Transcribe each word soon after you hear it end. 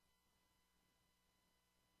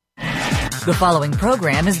The following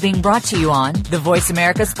program is being brought to you on the Voice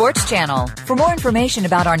America Sports Channel. For more information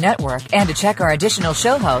about our network and to check our additional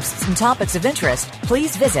show hosts and topics of interest,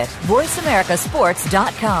 please visit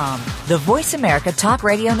voiceamericasports.com. The Voice America Talk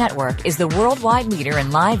Radio Network is the worldwide leader in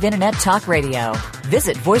live Internet talk radio.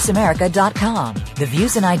 Visit voiceamerica.com. The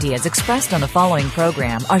views and ideas expressed on the following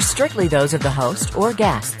program are strictly those of the host or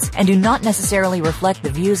guests and do not necessarily reflect the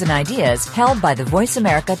views and ideas held by the Voice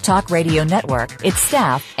America Talk Radio Network, its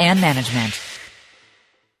staff, and management.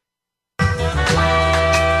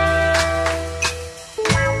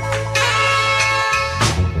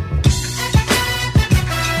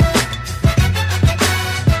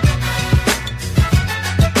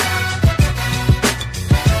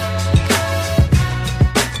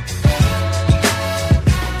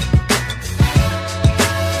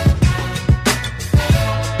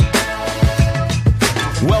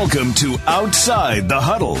 Welcome to Outside the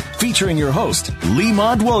Huddle, featuring your host,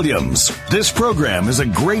 Lemont Williams. This program is a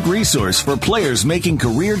great resource for players making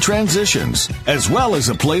career transitions, as well as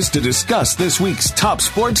a place to discuss this week's top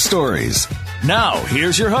sports stories. Now,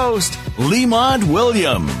 here's your host, Lemont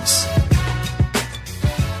Williams.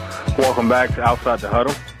 Welcome back to Outside the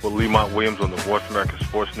Huddle with Lemont Williams on the Voice America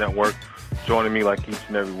Sports Network. Joining me like each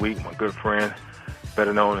and every week, my good friend,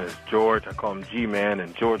 better known as George. I call him G-Man.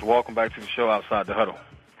 And George, welcome back to the show, Outside the Huddle.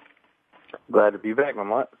 Glad to be back,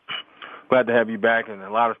 Lamont. Glad to have you back, and a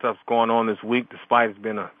lot of stuff's going on this week, despite it's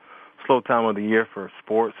been a slow time of the year for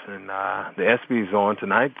sports, and the ESPY is on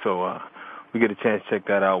tonight, so we get a chance to check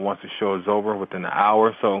that out once the show is over within an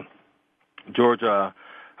hour. So, George,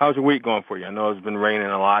 how's your week going for you? I know it's been raining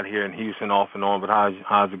a lot here in Houston off and on, but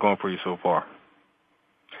how's it going for you so far?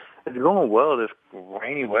 It's going well. This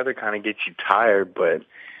rainy weather kind of gets you tired, but,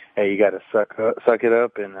 hey, you got to suck it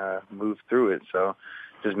up and move through it, so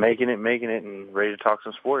just making it, and ready to talk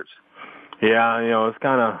some sports. Yeah, it's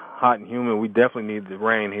kind of hot and humid. We definitely need the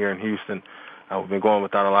rain here in Houston. We've been going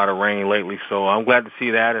without a lot of rain lately, so I'm glad to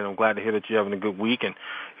see that, and I'm glad to hear that you're having a good week. And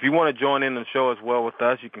if you want to join in the show as well with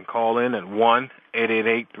us, you can call in at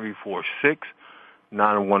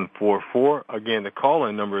 1-888-346-9144. Again, the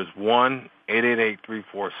call-in number is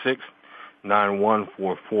 1-888-346-9144.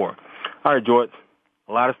 All right, George.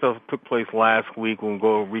 A lot of stuff took place last week. We'll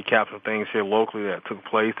go recap some things here locally that took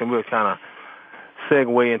place, and we'll kind of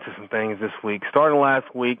segue into some things this week. Starting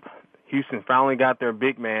last week, Houston finally got their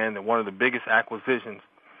big man, one of the biggest acquisitions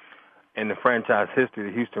in the franchise history,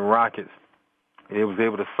 the Houston Rockets. It was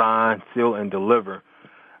able to sign, seal, and deliver.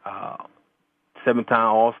 Seven-time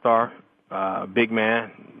All-Star, big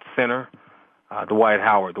man, center, Dwight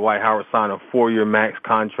Howard. Dwight Howard signed a 4-year max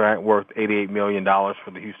contract worth $88 million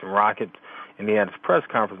for the Houston Rockets. And he had his press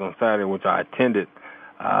conference on Saturday, which I attended.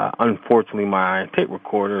 Unfortunately, my tape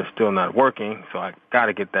recorder is still not working, so I got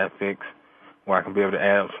to get that fixed where I can be able to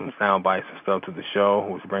add up some sound bites and stuff to the show,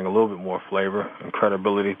 which bring a little bit more flavor and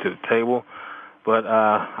credibility to the table. But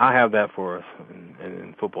I have that for us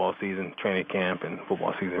in football season, training camp, and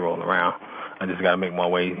football season rolling around. I just got to make my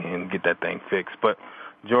way and get that thing fixed. But,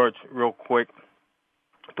 George, real quick,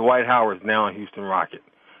 Dwight Howard is now a Houston Rocket.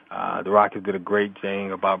 The Rockets did a great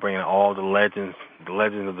thing about bringing all the legends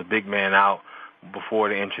of the big man out before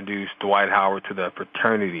they introduced Dwight Howard to the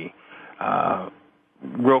fraternity.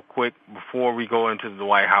 Real quick, before we go into the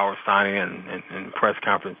Dwight Howard signing and press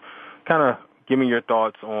conference, kind of give me your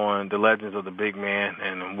thoughts on the legends of the big man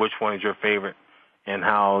and which one is your favorite and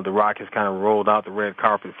how the Rockets kind of rolled out the red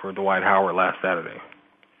carpet for Dwight Howard last Saturday.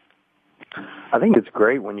 I think it's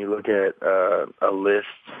great when you look at a list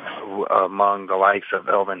among the likes of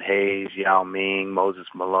Elvin Hayes, Yao Ming, Moses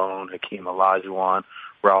Malone, Hakeem Olajuwon,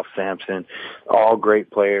 Ralph Sampson, all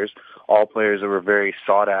great players, all players that were very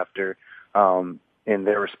sought after in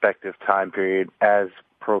their respective time period as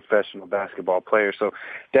professional basketball players. So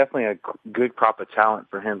definitely a good crop of talent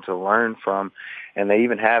for him to learn from. And they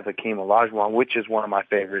even have Hakeem Olajuwon, which is one of my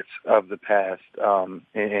favorites of the past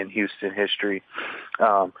in Houston history.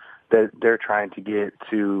 That they're trying to get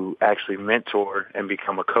to actually mentor and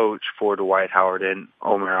become a coach for Dwight Howard and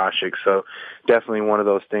Omer Asik. So definitely one of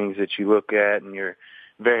those things that you look at and you're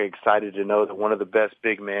very excited to know that one of the best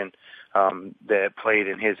big men that played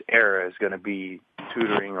in his era is going to be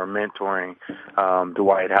tutoring or mentoring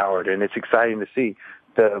Dwight Howard. And it's exciting to see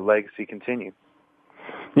the legacy continue.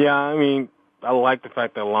 Yeah, I mean, I like the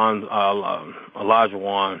fact that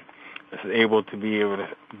Olajuwon is able to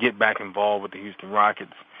get back involved with the Houston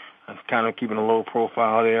Rockets. It's kind of keeping a low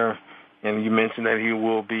profile there. And you mentioned that he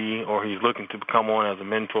will be, or he's looking to come on as a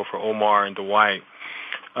mentor for Omar and Dwight.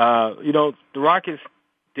 The Rockets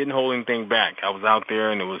didn't hold anything back. I was out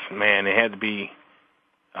there, and it had to be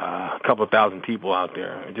a couple of thousand people out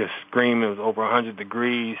there. Just screaming. It was over 100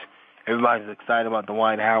 degrees. everybody's excited about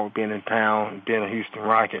Dwight Howard being in town, being a Houston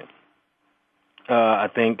Rocket. I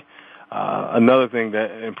think another thing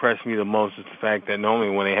that impressed me the most is the fact that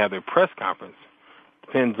normally when they have their press conference,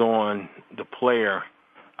 depends on the player.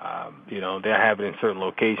 They'll have it in certain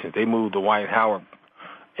locations. They moved Dwight Howard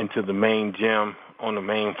into the main gym on the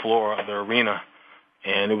main floor of the arena,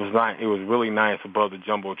 and it was really nice above the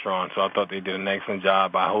Jumbotron. So I thought they did an excellent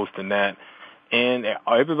job by hosting that. And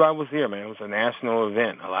everybody was here, man. It was a national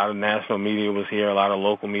event. A lot of national media was here. A lot of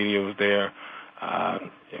local media was there.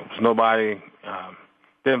 It was nobody.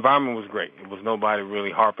 The environment was great. It was nobody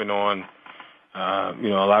really harping on, a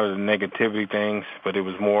lot of the negativity things, but it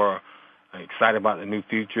was more excited about the new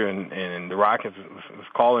future. And the Rockets was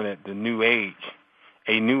calling it the new age,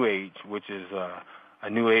 a new age, which is a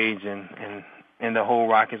new age in the whole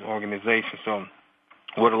Rockets organization. So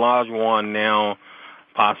with Olajuwon now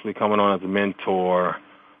possibly coming on as a mentor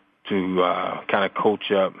to kind of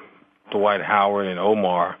coach up Dwight Howard and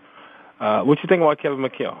Omar. What you think about Kevin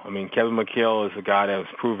McHale? I mean, Kevin McHale is a guy that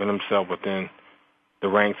has proven himself within the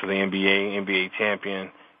ranks of the NBA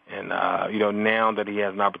champion. And, now that he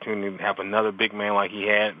has an opportunity to have another big man like he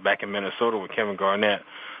had back in Minnesota with Kevin Garnett,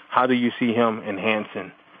 how do you see him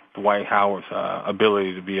enhancing Dwight Howard's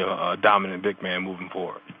ability to be a dominant big man moving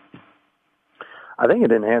forward? I think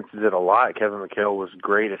it enhances it a lot. Kevin McHale was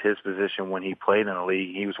great at his position when he played in the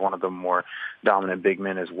league. He was one of the more dominant big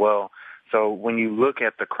men as well. So when you look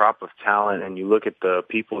at the crop of talent and you look at the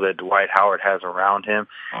people that Dwight Howard has around him,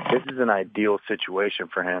 this is an ideal situation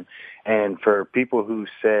for him. And for people who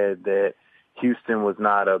said that Houston was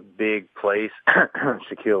not a big place,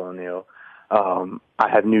 Shaquille O'Neal, I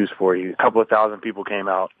have news for you. A couple of thousand people came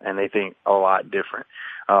out, and they think a lot different.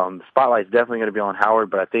 The spotlight's definitely going to be on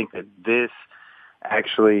Howard, but I think that this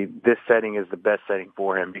setting is the best setting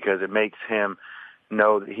for him because it makes him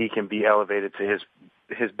know that he can be elevated to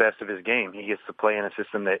his best of his game. He gets to play in a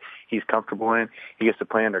system that he's comfortable in. He gets to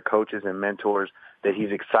play under coaches and mentors that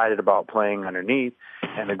he's excited about playing underneath.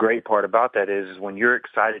 And the great part about that is when you're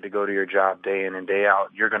excited to go to your job day in and day out,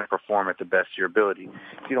 you're going to perform at the best of your ability.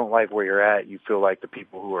 If you don't like where you're at, you feel like the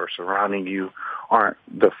people who are surrounding you aren't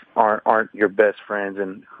your best friends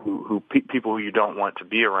and people who you don't want to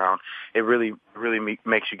be around. It really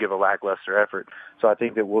makes you give a lackluster effort. So I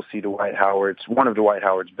think that we'll see one of Dwight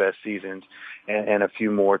Howard's best seasons and a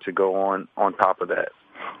few more to go on top of that.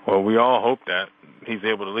 Well, we all hope that he's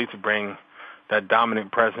able to at least bring that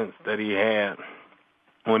dominant presence that he had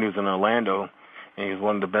when he was in Orlando, and he's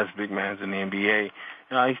one of the best big men in the NBA.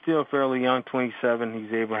 He's still fairly young, 27.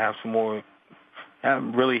 He's able to have some more,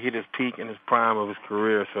 haven't really hit his peak in his prime of his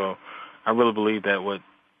career. So I really believe that with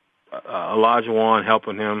Olajuwon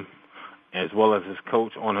helping him, as well as his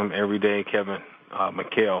coach on him every day, Kevin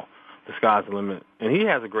McHale, the sky's the limit. And he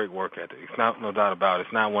has a great work ethic. It's no doubt about it.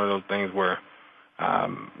 It's not one of those things where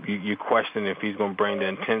you question if he's going to bring the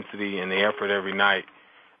intensity and the effort every night.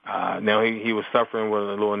 Now, he was suffering with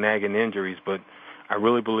a little nagging injuries, but I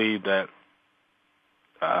really believe that,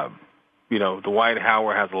 Dwight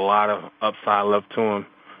Howard has a lot of upside left to him,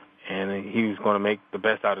 and he's going to make the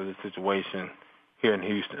best out of the situation here in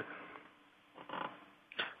Houston.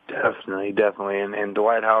 Definitely. And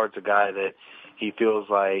Dwight Howard's a guy that he feels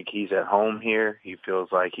like he's at home here. He feels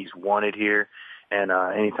like he's wanted here. And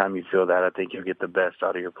anytime you feel that, I think you'll get the best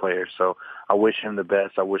out of your players. So I wish him the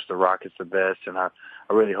best. I wish the Rockets the best. And I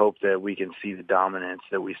really hope that we can see the dominance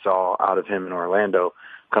that we saw out of him in Orlando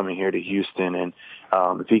coming here to Houston. And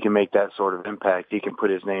if he can make that sort of impact, he can put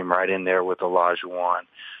his name right in there with Olajuwon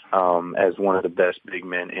as one of the best big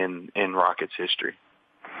men in Rockets history.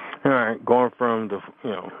 All right, going from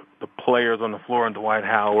the players on the floor and Dwight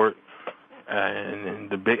Howard and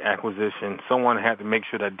the big acquisition, someone had to make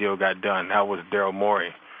sure that deal got done. That was Daryl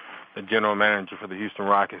Morey, the general manager for the Houston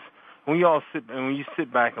Rockets. When you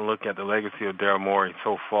sit back and look at the legacy of Daryl Morey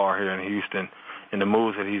so far here in Houston and the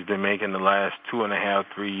moves that he's been making the last 2.5,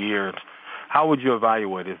 3 years, how would you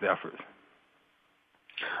evaluate his efforts?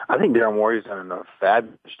 I think Daryl Morey's done a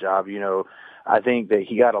fabulous job. I think that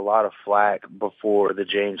he got a lot of flack before the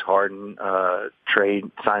James Harden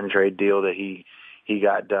sign and trade deal that he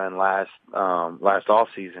got done last off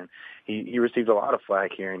season. He received a lot of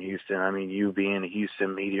flack here in Houston. I mean, you being a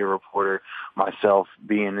Houston media reporter, myself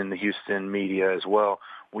being in the Houston media as well,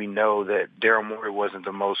 we know that Daryl Morey wasn't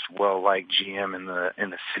the most well-liked GM in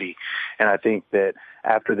the city. And I think that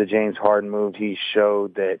after the James Harden move, he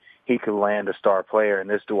showed that he could land a star player, and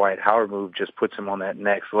this Dwight Howard move just puts him on that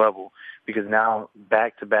next level because now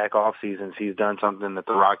back-to-back off seasons, he's done something that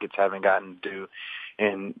the Rockets haven't gotten to do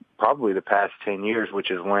in probably the past 10 years, which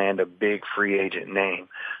is land a big free agent name.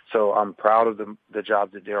 So I'm proud of the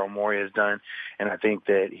job that Daryl Morey has done, and I think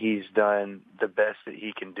that he's done the best that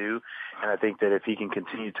he can do. And I think that if he can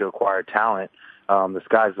continue to acquire talent, the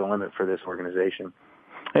sky's the limit for this organization.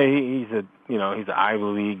 Hey, he's an Ivy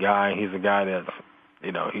League guy. He's a guy that's,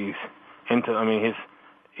 he's into. I mean,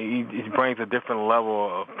 he brings a different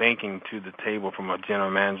level of thinking to the table from a general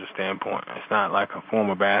manager standpoint. It's not like a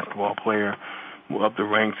former basketball player up the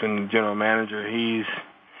ranks and general manager. He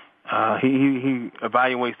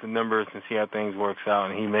evaluates the numbers and see how things works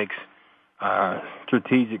out, and he makes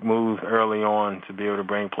strategic moves early on to be able to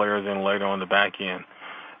bring players in later on the back end.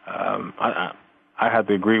 I have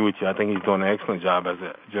to agree with you. I think he's doing an excellent job as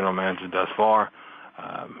a general manager thus far.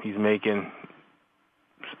 He's making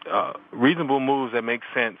reasonable moves that make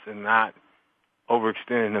sense and not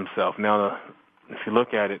overextending himself. Now, if you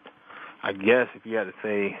look at it, I guess if you had to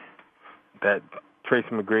say that Tracy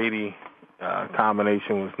McGrady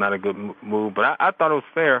combination was not a good move, but I thought it was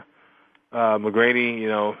fair.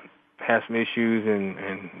 McGrady, had some issues,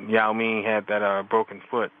 and Yao Ming had that broken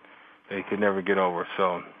foot that he could never get over.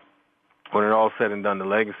 So when it all said and done, the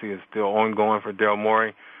legacy is still ongoing for Daryl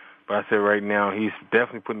Morey. But I say right now, he's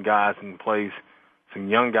definitely putting guys in place, some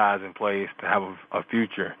young guys in place to have a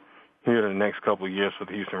future here in the next couple of years for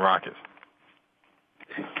the Houston Rockets.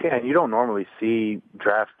 Yeah, and you don't normally see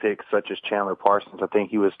draft picks such as Chandler Parsons. I think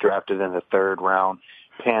he was drafted in the 3rd round,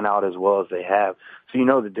 pan out as well as they have. So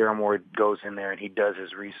that Daryl Morey goes in there and he does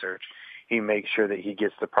his research. He makes sure that he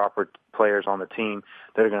gets the proper players on the team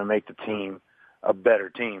that are going to make the team a better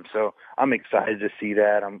team. So I'm excited to see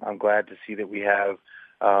that. I'm glad to see that we have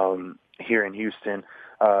here in Houston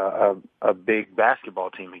a big basketball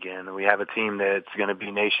team again. And we have a team that's going to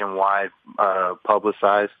be nationwide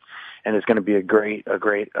publicized, and it's going to be a great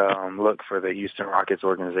look for the Houston Rockets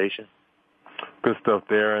organization. Good stuff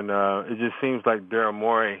there, and it just seems like Daryl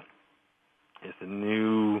Morey is a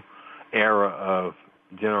new era of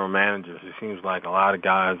general managers. It seems like a lot of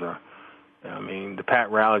guys are, the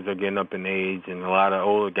Pat Riley's are getting up in age, and a lot of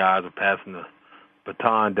older guys are passing the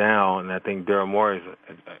baton down, and I think Daryl Morey is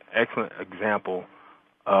an excellent example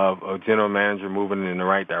of a general manager moving in the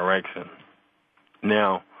right direction.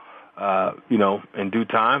 Now, in due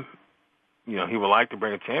time, he would like to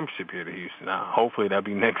bring a championship here to Houston. Now, hopefully that'll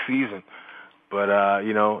be next season. But,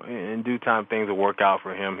 in due time, things will work out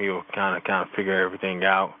for him. He'll kind of figure everything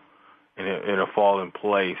out, and it'll fall in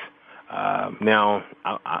place. Now,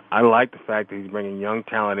 I like the fact that he's bringing young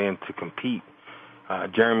talent in to compete.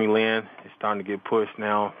 Jeremy Lin is starting to get pushed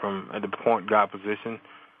now at the point guard position,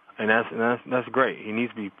 and that's great. He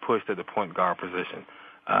needs to be pushed at the point guard position.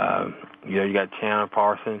 You got Chandler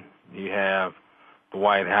Parsons, you have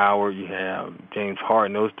Dwight Howard, you have James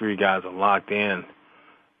Harden. Those 3 guys are locked in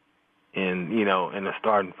the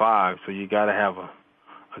starting 5. So you got to have a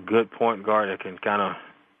good point guard that can kind of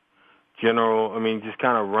just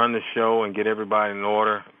kind of run the show and get everybody in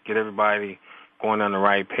order, get everybody going on the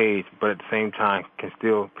right page, but at the same time can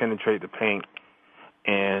still penetrate the paint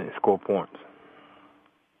and score points.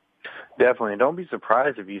 Definitely. And don't be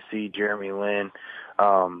surprised if you see Jeremy Lin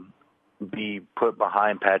be put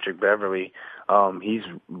behind Patrick Beverly.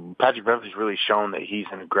 Patrick Beverly's really shown that he's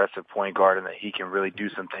an aggressive point guard and that he can really do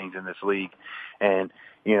some things in this league. And,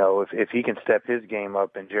 if he can step his game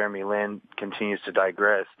up and Jeremy Lin continues to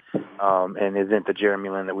digress and isn't the Jeremy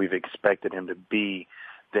Lin that we've expected him to be,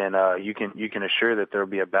 then you can assure that there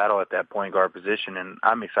will be a battle at that point guard position. And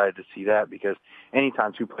I'm excited to see that because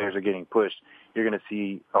anytime 2 players are getting pushed, you're going to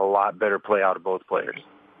see a lot better play out of both players.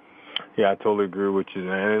 Yeah, I totally agree with you.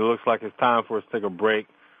 And it looks like it's time for us to take a break.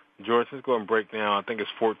 George, let's go and break down. I think it's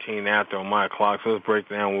 14 after on my clock, so let's break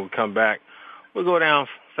down. When we come back, we'll go down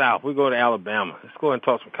south. We'll go to Alabama. Let's go ahead and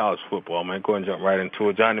talk some college football, man. Go ahead and jump right into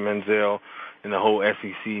it. Johnny Manziel and the whole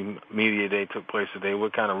SEC Media Day took place today.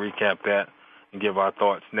 We'll kind of recap that and give our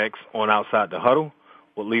thoughts next on Outside the Huddle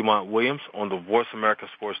with Lemont Williams on the Voice America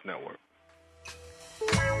Sports Network.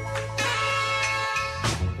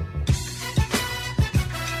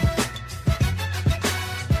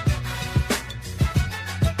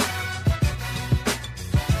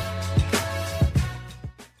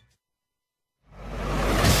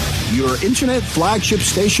 Your internet flagship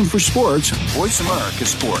station for sports, Voice America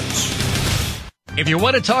Sports. If you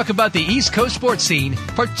want to talk about the East Coast sports scene,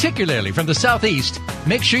 particularly from the Southeast,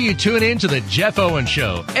 make sure you tune in to the Jeff Owens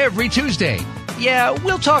Show every Tuesday. Yeah,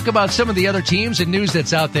 we'll talk about some of the other teams and news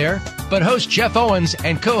that's out there, but host Jeff Owens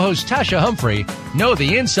and co-host Tasha Humphrey know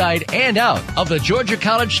the inside and out of the Georgia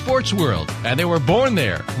college sports world, and they were born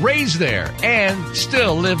there, raised there, and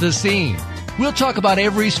still live the scene. We'll talk about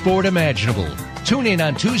every sport imaginable, Tune in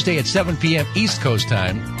on Tuesday at 7 p.m. East Coast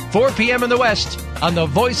time, 4 p.m. in the West on the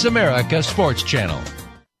Voice America Sports Channel.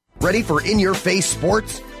 Ready for in-your-face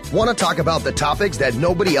sports? Want to talk about the topics that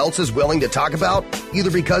nobody else is willing to talk about,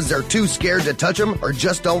 either because they're too scared to touch them or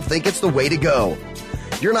just don't think it's the way to go?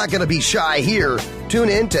 You're not going to be shy here. Tune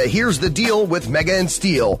in to Here's the Deal with Mega and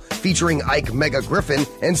Steel, featuring Ike Mega Griffin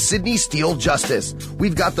and Sydney Steele Justice.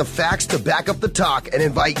 We've got the facts to back up the talk and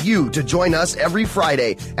invite you to join us every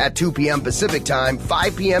Friday at 2 p.m. Pacific Time,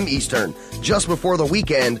 5 p.m. Eastern, just before the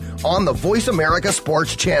weekend on the Voice America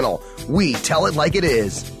Sports Channel. We tell it like it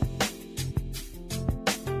is.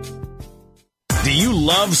 Do you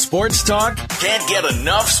love sports talk? Can't get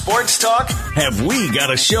enough sports talk? Have we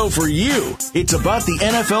got a show for you? It's about the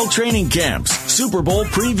NFL training camps, Super Bowl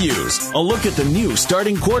previews, a look at the new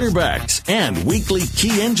starting quarterbacks, and weekly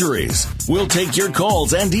key injuries. We'll take your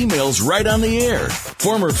calls and emails right on the air.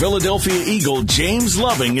 Former Philadelphia Eagle James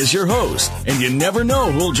Loving is your host, and you never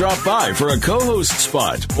know who'll drop by for a co-host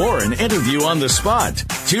spot or an interview on the spot.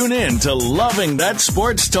 Tune in to Loving That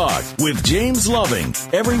Sports Talk with James Loving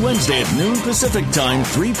every Wednesday at noon Pacific Time,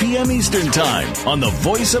 3 p.m. Eastern Time on the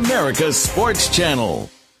Voice America Sports Channel.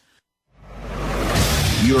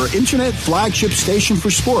 Your internet flagship station for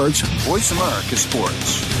sports, Voice America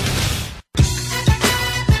Sports.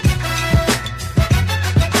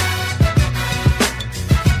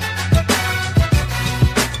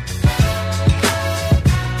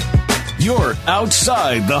 You're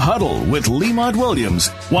outside the huddle with Lemont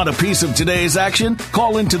Williams. Want a piece of today's action?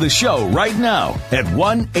 Call into the show right now at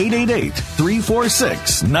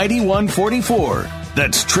 1-888-346-9144.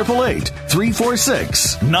 That's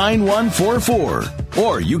 888-346-9144.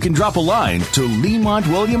 Or you can drop a line to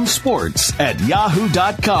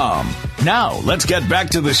LemontWilliamsSports@yahoo.com. Now, let's get back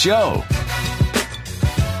to the show.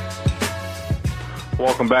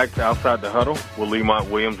 Welcome back to Outside the Huddle with Lemont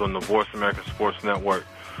Williams on the Voice America Sports Network.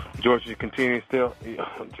 George, you continue still?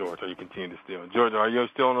 George, are you continuing to still? George, are you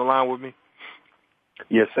still on the line with me?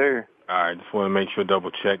 Yes, sir. All right, just want to make sure,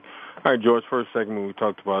 double check. All right, George, first segment we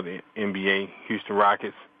talked about the NBA, Houston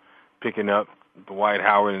Rockets picking up Dwight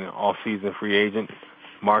Howard in the off-season free agent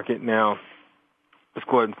market. Now, let's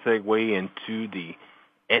go ahead and segue into the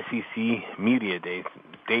SEC Media Day,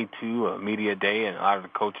 day 2 of Media Day, and a lot of the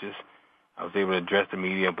coaches, I was able to address the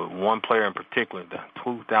media, but one player in particular, the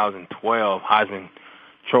 2012 Heisman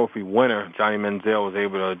Trophy winner, Johnny Manziel, was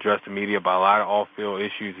able to address the media about a lot of off-field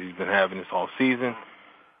issues he's been having this whole season.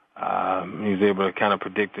 He was able to kind of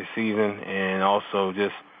predict the season and also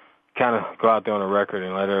just kind of go out there on the record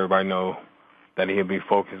and let everybody know that he'll be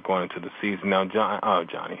focused going into the season. Now,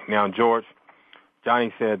 George,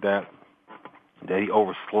 Johnny said that he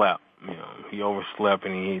overslept. He overslept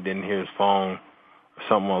and he didn't hear his phone or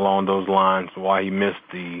something along those lines while he missed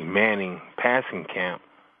the Manning passing camp,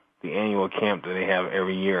 the annual camp that they have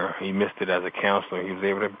every year. He missed it as a counselor.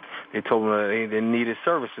 They told him that they didn't need his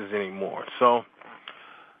services anymore. So,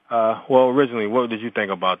 originally, what did you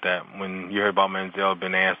think about that when you heard about Manziel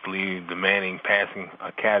being asked to leave the Manning Passing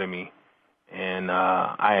Academy? And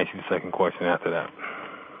I asked you the second question after that.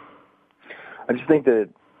 I just think that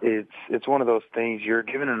it's one of those things. You're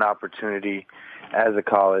given an opportunity as a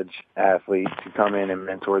college athlete to come in and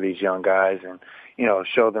mentor these young guys and,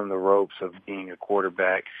 show them the ropes of being a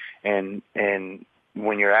quarterback. And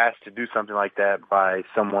when you're asked to do something like that by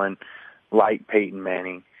someone like Peyton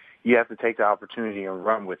Manning, you have to take the opportunity and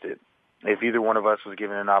run with it. If either one of us was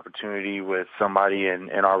given an opportunity with somebody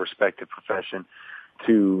in our respective profession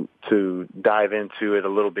to dive into it a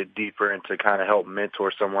little bit deeper and to kind of help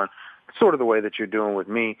mentor someone, sort of the way that you're doing with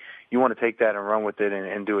me, you want to take that and run with it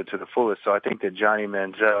and do it to the fullest. So I think that Johnny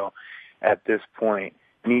Manziel at this point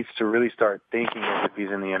needs to really start thinking as if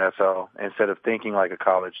he's in the NFL instead of thinking like a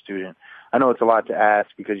college student. I know it's a lot to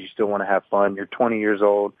ask because you still want to have fun. You're 20 years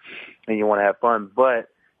old and you want to have fun, but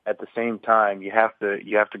at the same time, you have to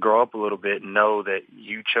grow up a little bit and know that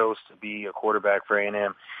you chose to be a quarterback for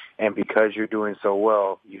A&M, and because you're doing so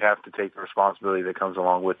well, you have to take the responsibility that comes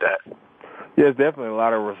along with that. Yeah, it's definitely a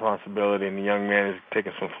lot of responsibility, and the young man is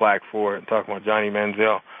taking some flack for it, talking about Johnny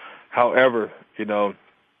Manziel. However,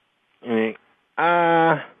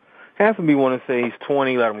 half of me want to say he's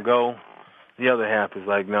 20, let him go. The other half is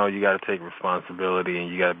like, no, you got to take responsibility and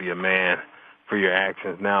you got to be a man for your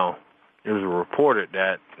actions. Now, it was reported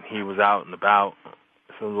that he was out and about,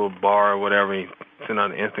 some little bar or whatever. He sent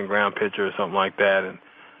out an Instagram picture or something like that, and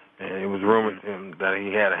it was rumored that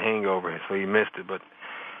he had a hangover, so he missed it. But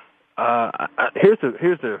here's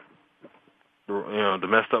the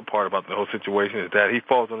messed up part about the whole situation is that he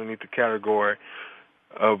falls underneath the category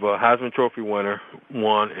of a Heisman Trophy winner,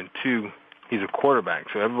 1, and 2, he's a quarterback.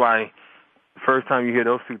 So everybody the first time you hear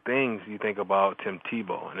those two things, you think about Tim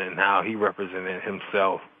Tebow and then how he represented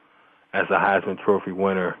himself as a Heisman Trophy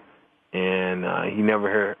winner. And he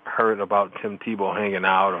never heard about Tim Tebow hanging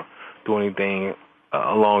out or doing anything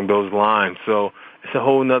along those lines. So it's a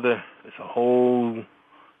whole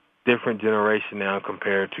different generation now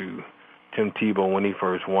compared to Tim Tebow when he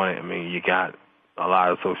first won it. I mean, you got a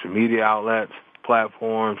lot of social media outlets,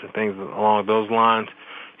 platforms, and things along those lines.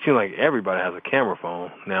 It seems like everybody has a camera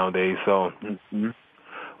phone nowadays. So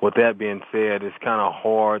with that being said, it's kind of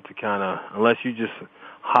hard to unless you just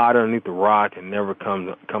hide underneath the rock and never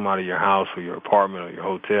come out of your house or your apartment or your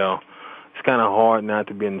hotel, it's kind of hard not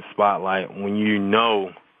to be in the spotlight when you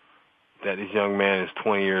know that this young man is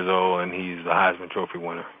 20 years old and he's a Heisman Trophy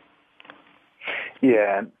winner.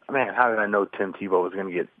 Yeah, man, how did I know Tim Tebow was going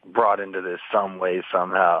to get brought into this some way,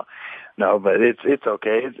 somehow? No, but it's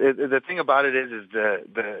okay. The thing about it is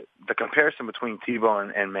the comparison between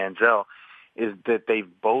Tebow and Manziel is that they've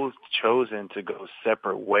both chosen to go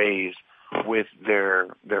separate ways with their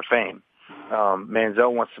fame.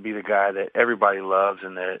 Manziel wants to be the guy that everybody loves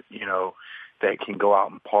and that, that can go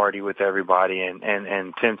out and party with everybody. And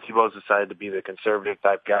Tim Tebow's decided to be the conservative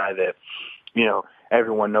type guy that,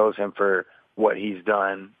 everyone knows him for what he's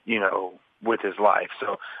done, with his life.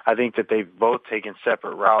 So I think that they've both taken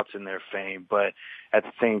separate routes in their fame, but at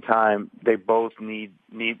the same time, they both need,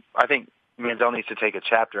 I think Manziel needs to take a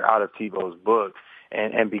chapter out of Tebow's book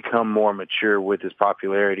and become more mature with his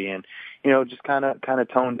popularity and, just kind of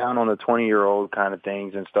tone down on the 20-year-old kind of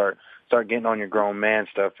things and start getting on your grown man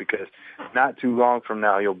stuff, because not too long from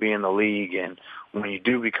now you'll be in the league, and when you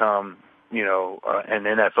do become, an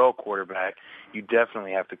NFL quarterback, you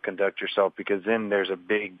definitely have to conduct yourself, because then there's a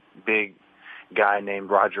big guy named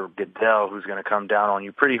Roger Goodell who's going to come down on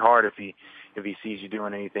you pretty hard if he sees you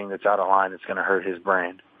doing anything that's out of line that's going to hurt his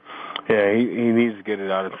brand. Yeah, he needs to get it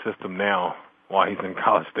out of the system now while he's in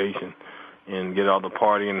College Station and get all the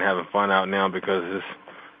partying and having fun out now, because it's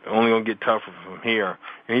only going to get tougher from here.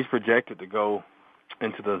 And he's projected to go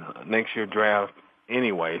into the next year draft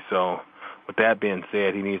anyway. So with that being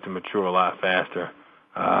said, he needs to mature a lot faster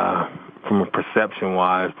from a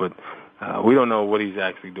perception-wise. But we don't know what he's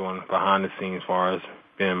actually doing behind the scenes as far as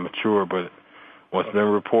being mature, but what's been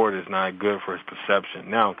reported is not good for his perception.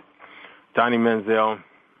 Now, Johnny Manziel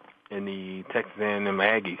and the Texas A&M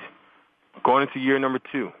Aggies going into year number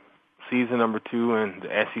 2, season number 2 in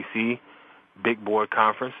the SEC Big Board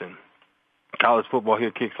Conference, and college football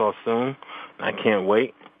here kicks off soon. I can't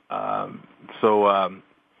wait.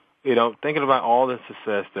 Thinking about all the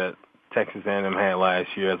success that Texas A&M had last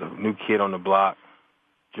year as a new kid on the block,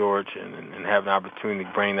 George, and having the opportunity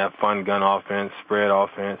to bring that fun gun offense, spread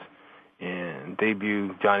offense, and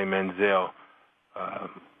debut Johnny Manziel.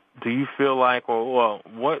 Do you feel like, what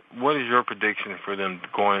is your prediction for them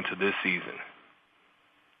going into this season?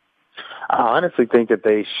 I honestly think that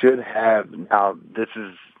they should have. Now, this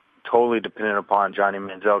is totally dependent upon Johnny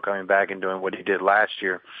Manziel coming back and doing what he did last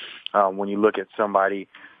year. When you look at somebody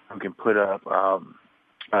who can put up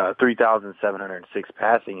 3,706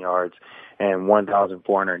 passing yards and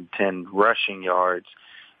 1,410 rushing yards,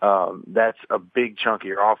 that's a big chunk of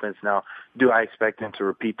your offense. Now, do I expect them to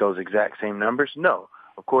repeat those exact same numbers? No,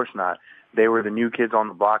 of course not. They were the new kids on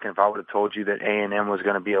the block, and if I would have told you that A&M was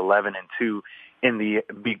going to be 11-2 in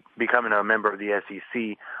becoming a member of the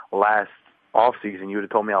SEC last offseason, you would have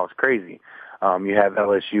told me I was crazy. You have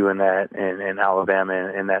LSU in that, and Alabama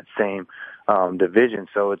in that same division,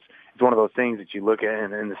 so it's one of those things that you look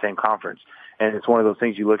at in the same conference, and it's one of those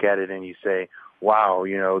things you look at it and you say, wow,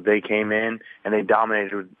 they came in and they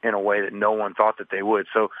dominated in a way that no one thought that they would.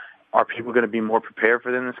 So are people going to be more prepared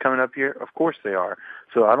for them this coming up here? Of course they are.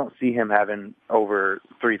 So I don't see him having over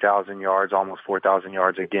 3,000 yards, almost 4,000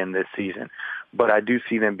 yards again this season. But I do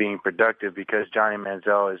see them being productive, because Johnny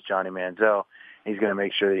Manziel is Johnny Manziel. He's going to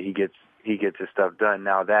make sure that he gets his stuff done.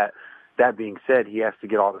 Now, that being said, he has to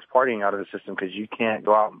get all this partying out of the system, because you can't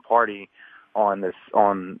go out and party on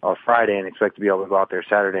a Friday and expect to be able to go out there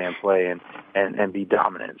Saturday and play and be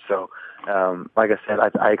dominant. So, like I said,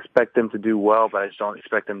 I expect them to do well, but I just don't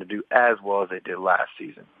expect them to do as well as they did last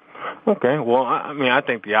season. Okay. Well, I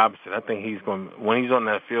think the opposite. I think when he's on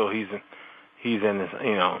that field, he's in this,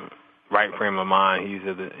 right frame of mind.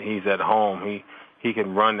 He's at home. He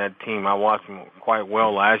can run that team. I watched him quite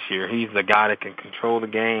well last year. He's the guy that can control the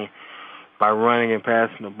game by running and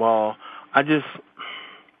passing the ball. I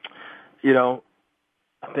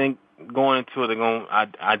think going into it,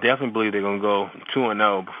 I definitely believe they're going to go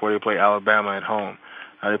 2-0 before they play Alabama at home.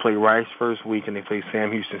 They play Rice first week, and they play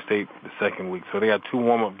Sam Houston State the second week. So they got 2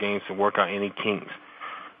 warm-up games to work out any kinks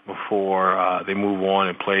before they move on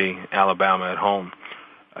and play Alabama at home.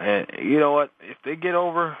 And you know what? If they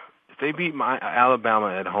beat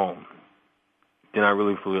Alabama at home, then I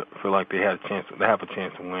really feel like they have a chance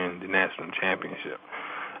to win the national championship.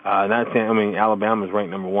 Not saying, I mean, Alabama's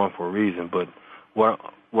ranked number 1 for a reason, but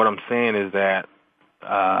what I'm saying is that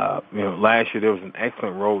last year there was an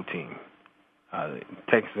excellent road team.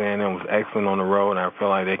 Texas A&M was excellent on the road, and I feel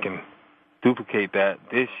like they can duplicate that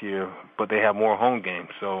this year, but they have more home games.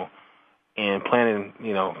 So, and playing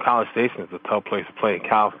in, College Station is a tough place to play.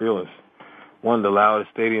 Kyle Field is one of the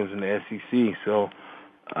loudest stadiums in the SEC. So,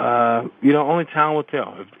 only time will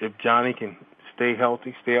tell. If Johnny can stay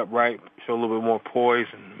healthy, stay upright, show a little bit more poise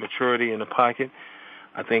and maturity in the pocket,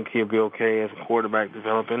 I think he'll be okay as a quarterback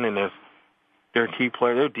developing. And their key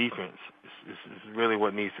player, their defense is really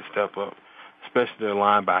what needs to step up, especially their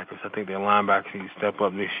linebackers. I think their linebackers need to step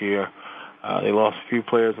up this year. They lost a few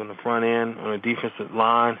players on the front end, on the defensive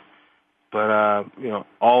line. But,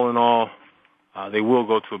 all in all, they will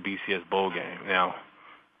go to a BCS bowl game. Now,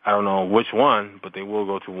 I don't know which one, but they will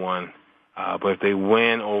go to one. But if they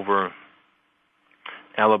win over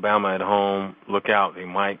Alabama at home, look out. They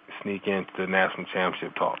might sneak into the national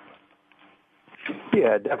championship talk.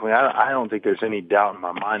 Yeah, definitely. I don't think there's any doubt in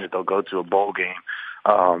my mind that they'll go to a bowl game.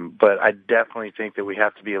 But I definitely think that we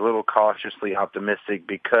have to be a little cautiously optimistic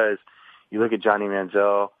because you look at Johnny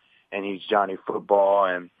Manziel, and he's Johnny Football,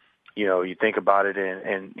 and you think about it,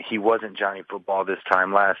 and he wasn't Johnny Football this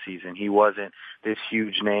time last season. He wasn't this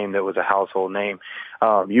huge name that was a household name.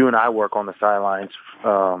 You and I work on the sidelines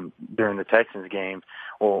during the Texans game,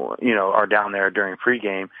 or are down there during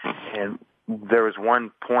pregame, and there was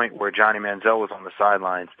one point where Johnny Manziel was on the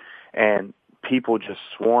sidelines, and people just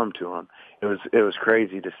swarmed to him. It was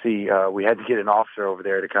crazy to see. We had to get an officer over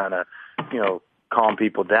there to kind of calm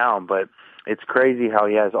people down, but it's crazy how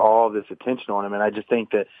he has all this attention on him, and I just think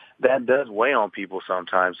that does weigh on people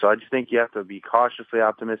sometimes. So I just think you have to be cautiously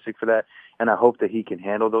optimistic for that, and I hope that he can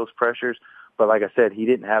handle those pressures. But like I said, he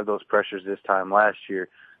didn't have those pressures this time last year,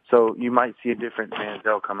 so you might see a different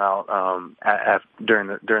Manziel come out during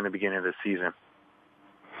the beginning of the season.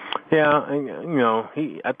 Yeah,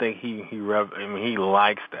 I think he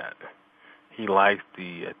likes that. He likes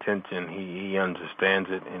the attention. He understands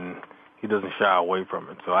it, and he doesn't shy away from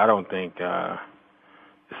it. So I don't think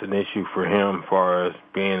it's an issue for him as far as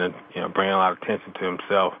bringing a lot of attention to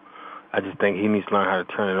himself. I just think he needs to learn how to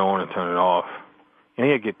turn it on and turn it off. And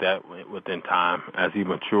he'll get that within time as he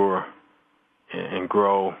mature and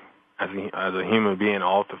grow as a human being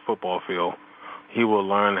off the football field. He will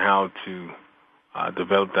learn how to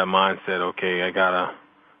develop that mindset. Okay, I got to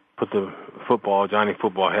put the Johnny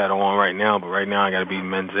Football hat on right now, but right now I got to be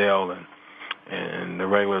Manziel and the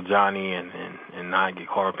regular Johnny and not get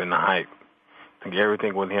caught up in the hype. I think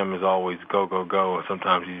everything with him is always go, go, go, and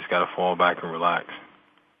sometimes you just got to fall back and relax.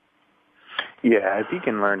 Yeah, if he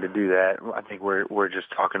can learn to do that, I think we're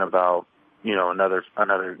just talking about another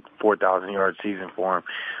 4,000-yard season for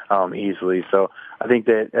him easily. So I think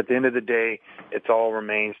that at the end of the day, it all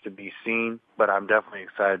remains to be seen. But I'm definitely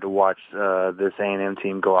excited to watch this A&M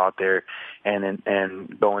team go out there and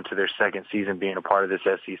go into their second season being a part of this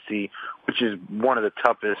SEC, which is one of the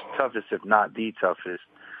toughest, if not the toughest,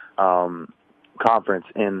 conference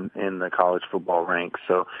in the college football ranks.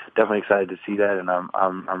 So definitely excited to see that, and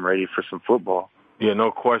I'm ready for some football. Yeah,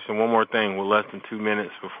 no question. One more thing. We're less than 2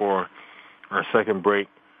 minutes before our second break.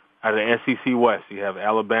 Out of the SEC West, you have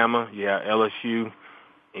Alabama, you have LSU,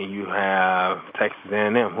 and you have Texas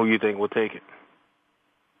A&M. Who do you think will take it?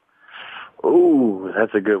 Ooh,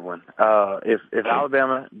 that's a good one. If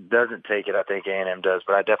Alabama doesn't take it, I think A&M does,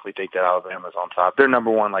 but I definitely think that Alabama's on top. They're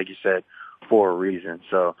number one, like you said, for a reason.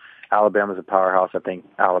 So Alabama's a powerhouse. I think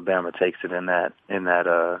Alabama takes it in that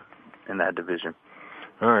division.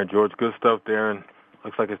 All right, George, good stuff there, and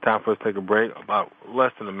looks like it's time for us to take a break. About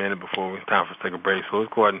less than a minute before it's time for us to take a break. So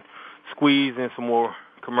let's go ahead and squeeze in some more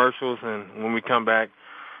commercials, and when we come back,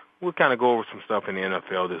 we'll kind of go over some stuff in the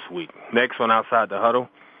NFL this week. Next on Outside the Huddle,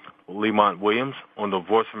 Lemont Williams on the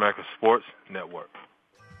Voice America Sports Network.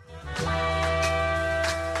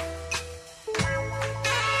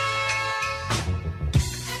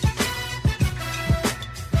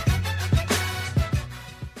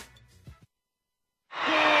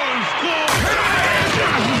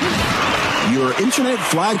 Your internet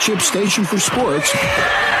flagship station for sports.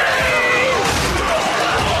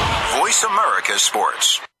 Voice America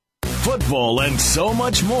Sports. Football and so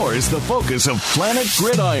much more is the focus of Planet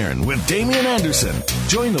Gridiron with Damian Anderson.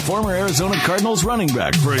 Join the former Arizona Cardinals running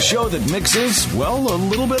back for a show that mixes, well, a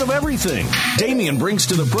little bit of everything. Damian brings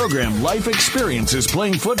to the program life experiences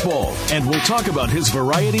playing football, and we'll talk about his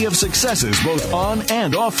variety of successes both on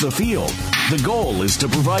and off the field. The goal is to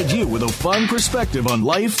provide you with a fun perspective on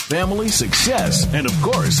life, family, success, and of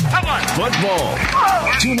course, football.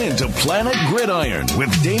 Tune in to Planet Gridiron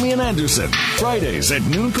with Damian Anderson, Fridays at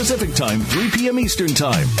noon Pacific Time, 3 p.m. Eastern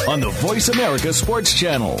Time on the Voice America Sports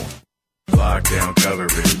Channel. Lockdown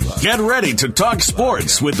coverage. Get ready to talk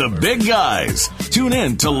sports with the big guys. Tune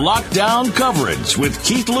in to Lockdown Coverage with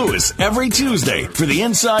Keith Lewis every Tuesday for the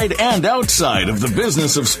inside and outside of the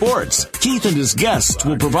business of sports. Keith and his guests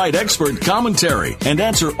will provide expert commentary and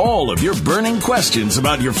answer all of your burning questions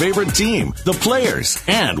about your favorite team, the players,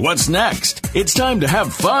 and what's next. It's time to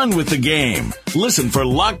have fun with the game. Listen for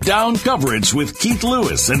Lockdown Coverage with Keith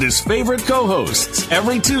Lewis and his favorite co-hosts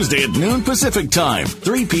every Tuesday at noon Pacific Time,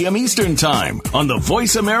 3 p.m. Eastern Time on the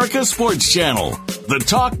Voice America Sports Channel. The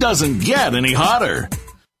talk doesn't get any hotter. The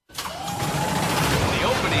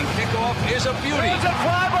opening kickoff is a beauty. It's a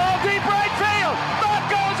fly ball deep right field. Back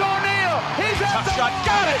goes O'Neal. He's at the shot.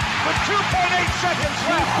 Got it with 2.8 seconds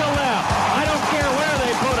left. to left. I don't care where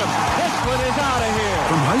they put him. This one is out of here.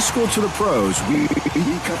 From high school to the pros, we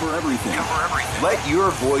cover everything. Let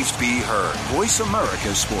your voice be heard. Voice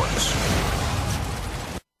America Sports.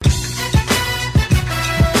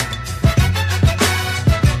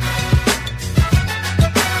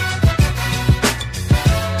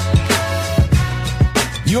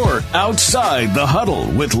 You're outside the huddle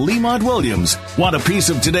with Lemont Williams. Want a piece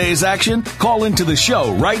of today's action? Call into the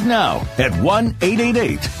show right now at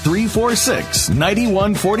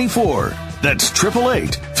 1-888-346-9144. That's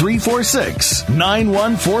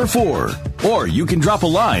 888-346-9144. Or you can drop a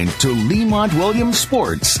line to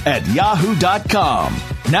LemontWilliamsSports@yahoo.com.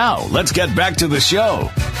 Now, let's get back to the show.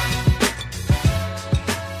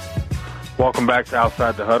 Welcome back to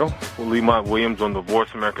Outside the Huddle with Lemont Williams on the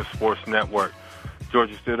Voice America Sports Network. George,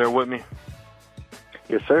 you still there with me?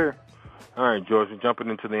 Yes, sir. All right, George, we're jumping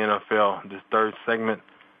into the NFL. This third segment,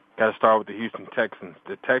 got to start with the Houston Texans.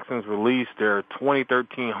 The Texans released their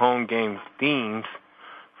 2013 home game themes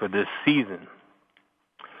for this season.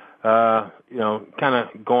 Kind of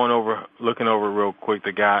looking over real quick,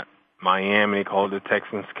 they got Miami, they call it the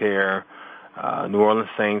Texans Care. New Orleans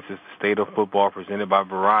Saints is the State of Football presented by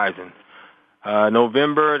Verizon.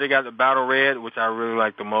 November, they got the Battle Red, which I really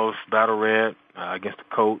like the most, Battle Red against the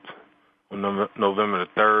Colts on November the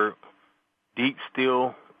 3rd. Deep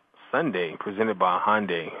Steel Sunday, presented by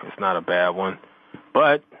Hyundai. It's not a bad one.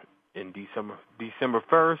 But in December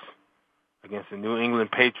 1st, against the New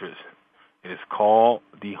England Patriots, it is called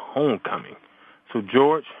the Homecoming. So,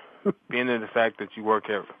 George, being in the fact that you work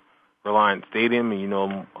at Reliant Stadium and you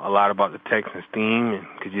know a lot about the Texans theme and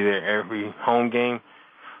because you're there every home game,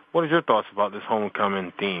 what is your thoughts about this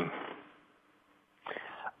homecoming theme?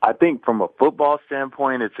 I think from a football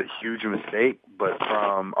standpoint, it's a huge mistake, but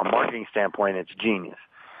from a marketing standpoint, it's genius.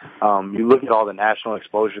 You look at all the national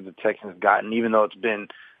exposure the Texans have gotten, even though it's been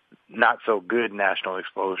not so good national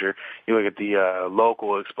exposure. You look at the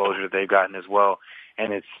local exposure that they've gotten as well,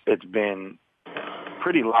 and it's been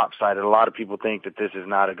pretty lopsided. A lot of people think that this is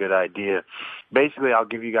not a good idea. Basically, I'll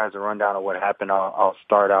give you guys a rundown of what happened. I'll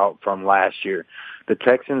start out from last year. The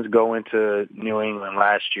Texans go into New England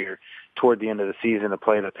last year toward the end of the season to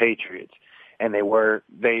play the Patriots, and Connor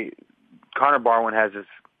Barwin has this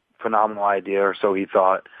phenomenal idea, or so he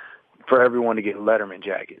thought, for everyone to get Letterman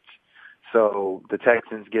jackets. So the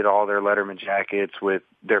Texans get all their Letterman jackets with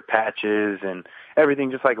their patches and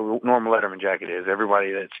everything, just like a normal Letterman jacket is.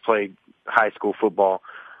 Everybody that's played high school football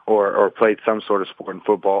or played some sort of sport in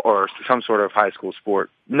football or some sort of high school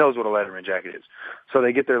sport knows what a Letterman jacket is. So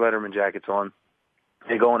they get their Letterman jackets on.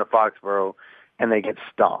 They go into Foxborough, and they get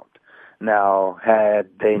stomped. Now,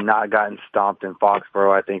 had they not gotten stomped in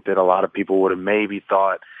Foxborough, I think that a lot of people would have maybe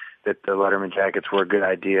thought that the Letterman jackets were a good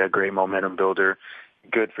idea, a great momentum builder,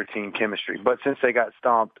 good for team chemistry. But since they got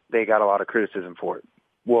stomped, they got a lot of criticism for it.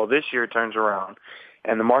 Well, this year it turns around,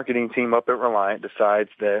 and the marketing team up at Reliant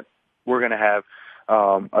decides that we're going to have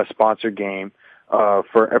a sponsored game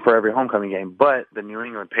for every homecoming game. But the New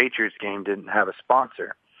England Patriots game didn't have a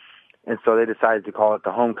sponsor, and so they decided to call it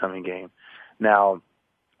the homecoming game. Now,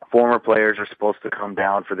 former players are supposed to come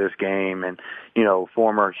down for this game, and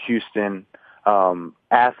former Houston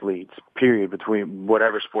athletes, period, between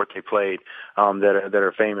whatever sport they played, that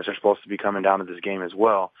are famous, are supposed to be coming down to this game as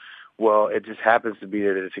well. Well, it just happens to be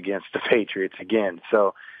that it's against the Patriots again.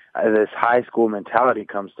 So this high school mentality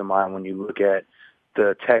comes to mind when you look at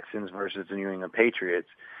the Texans versus the New England Patriots.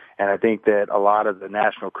 And I think that a lot of the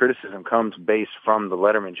national criticism comes based from the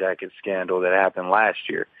Letterman jacket scandal that happened last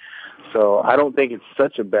year. So I don't think it's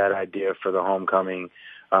such a bad idea for the homecoming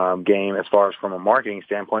game as far as from a marketing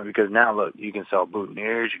standpoint, because now, look, you can sell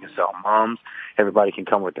boutonnieres, you can sell mums, everybody can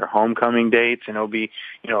come with their homecoming dates, and it'll be,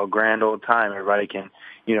 a grand old time. Everybody can,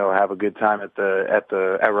 have a good time at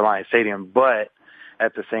Reliant Stadium. But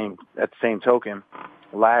at the same token,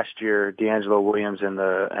 last year, D'Angelo Williams and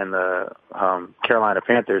the Carolina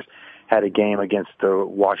Panthers had a game against the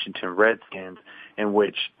Washington Redskins in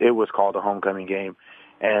which it was called a homecoming game.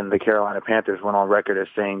 And the Carolina Panthers went on record as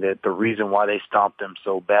saying that the reason why they stomped them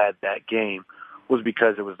so bad that game was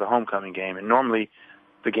because it was the homecoming game. And normally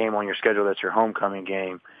the game on your schedule that's your homecoming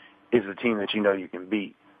game is the team that you can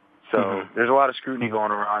beat. So there's a lot of scrutiny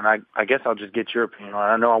going around. I guess I'll just get your opinion on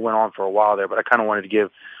it. I know I went on for a while there, but I kind of wanted to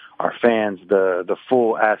give our fans the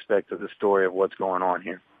full aspect of the story of what's going on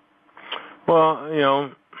here.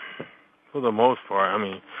 Well, for the most part,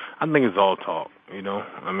 I think it's all talk,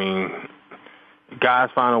 guys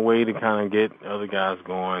find a way to kind of get other guys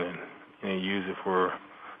going and use it for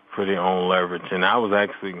their own leverage. And I was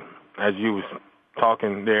actually, as you was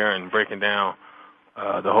talking there and breaking down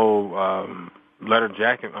the whole Letterman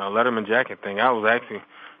jacket thing, I was actually,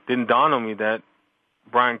 didn't dawn on me that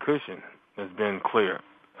Brian Cushing has been clear.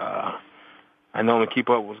 I normally keep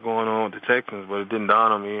up what's going on with the Texans, but it didn't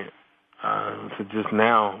dawn on me to just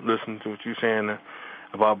now listen to what you're saying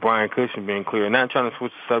about Brian Cushing being clear. Not trying to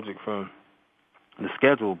switch the subject from the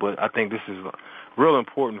schedule, but I think this is real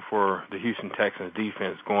important for the Houston Texans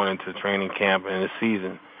defense going into training camp and the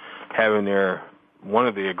season, having one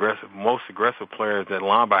of the most aggressive players at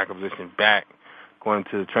linebacker position back going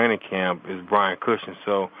into the training camp is Brian Cushing.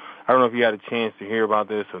 So I don't know if you had a chance to hear about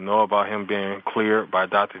this or know about him being cleared by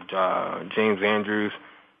Dr. James Andrews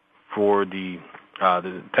for the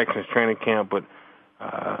Texans training camp, but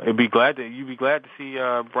you'd be glad to see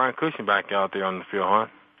Brian Cushing back out there on the field, huh?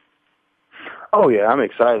 Oh, yeah, I'm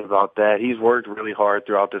excited about that. He's worked really hard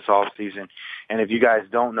throughout this offseason. And if you guys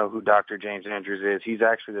don't know who Dr. James Andrews is, he's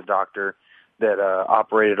actually the doctor that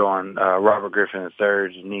operated on Robert Griffin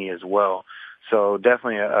III's knee as well. So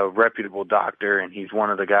definitely a reputable doctor, and he's one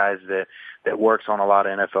of the guys that works on a lot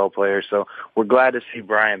of NFL players. So we're glad to see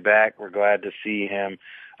Brian back. We're glad to see him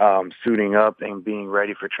suiting up and being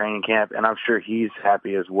ready for training camp, and I'm sure he's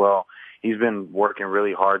happy as well. He's been working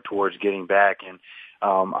really hard towards getting back, and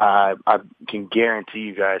I can guarantee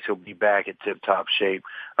you guys he'll be back at tip-top shape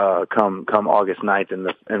come August 9th in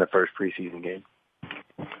the first preseason game.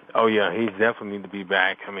 Oh, yeah, he definitely needs to be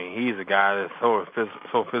back. He's a guy that's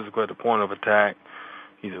so physical at the point of attack.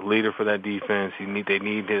 He's a leader for that defense. They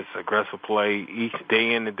need his aggressive play each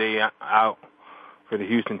day in and day out for the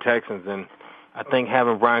Houston Texans. And I think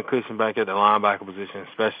having Brian Cushing back at the linebacker position,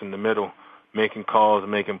 especially in the middle, making calls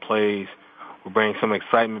and making plays, will bring some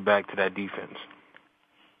excitement back to that defense.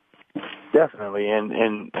 Definitely.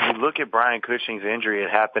 And you look at Brian Cushing's injury,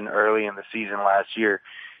 it happened early in the season last year,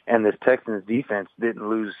 and this Texans defense didn't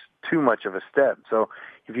lose too much of a step. So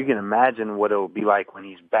if you can imagine what it will be like when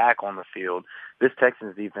he's back on the field, this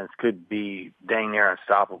Texans defense could be dang near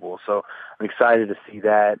unstoppable. So I'm excited to see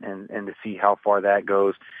that and to see how far that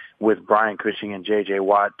goes with Brian Cushing and J.J.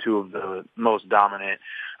 Watt, two of the most dominant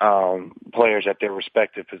players at their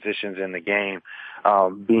respective positions in the game,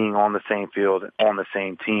 being on the same field, on the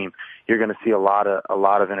same team. You're going to see a lot of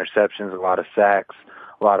interceptions, a lot of sacks,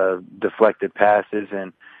 a lot of deflected passes,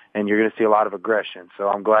 and you're going to see a lot of aggression. So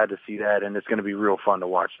I'm glad to see that, and it's going to be real fun to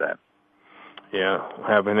watch that. Yeah,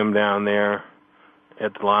 having him down there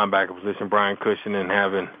at the linebacker position, Brian Cushing, and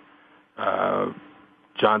having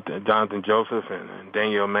Jonathan Joseph and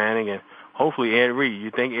Daniel Manning, and hopefully Ed Reed.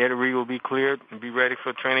 You think Ed Reed will be cleared and be ready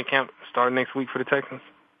for training camp starting next week for the Texans?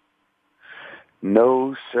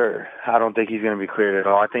 No, sir. I don't think he's going to be cleared at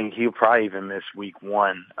all. I think he'll probably even miss week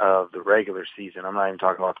 1 of the regular season. I'm not even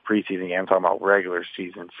talking about the preseason game. I'm talking about regular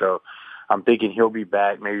season. So I'm thinking he'll be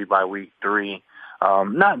back maybe by week 3.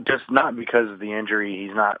 Not because of the injury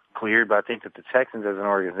he's not cleared, but I think that the Texans as an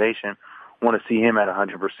organization want to see him at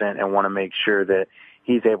 100% and want to make sure that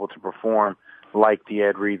he's able to perform like the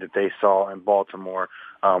Ed Reed that they saw in Baltimore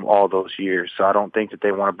all those years. So I don't think that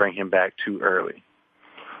they want to bring him back too early.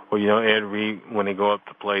 Well, Ed Reed, when they go up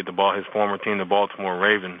to play his former team, the Baltimore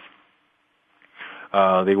Ravens,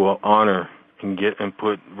 they will honor and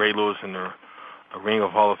put Ray Lewis in the ring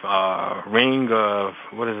of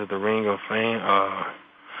fame.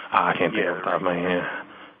 I can't think of it off the top of my head.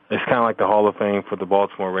 It's kind of like the Hall of Fame for the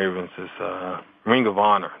Baltimore Ravens. It's Ring of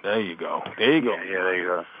Honor. There you go. Yeah, there you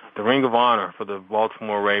go. The Ring of Honor for the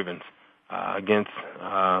Baltimore Ravens against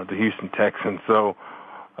the Houston Texans. So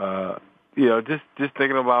just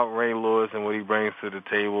thinking about Ray Lewis and what he brings to the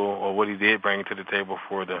table, or what he did bring to the table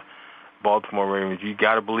for the Baltimore Ravens, you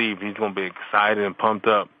got to believe he's going to be excited and pumped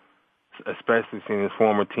up, especially seeing his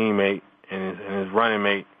former teammate and his running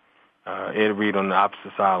mate, Ed Reed, on the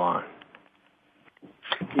opposite sideline.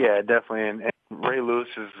 Yeah, definitely. And Ray Lewis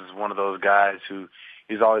is one of those guys who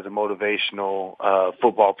he's always a motivational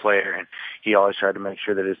football player, and he always tried to make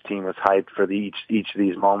sure that his team was hyped for each of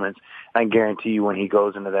these moments. I guarantee you when he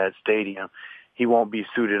goes into that stadium, he won't be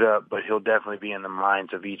suited up, but he'll definitely be in the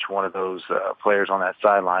minds of each one of those players on that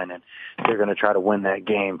sideline, and they're going to try to win that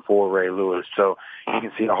game for Ray Lewis. So you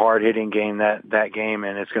can see a hard-hitting game that game,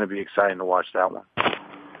 and it's going to be exciting to watch that one.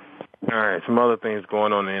 All right, some other things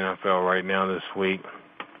going on in the NFL right now this week.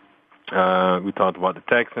 We talked about the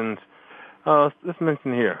Texans. Let's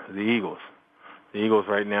mention here the Eagles. The Eagles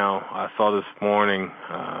right now, I saw this morning,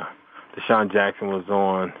 Deshaun Jackson was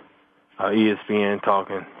on ESPN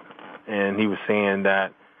talking, and he was saying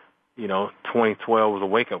that, 2012 was a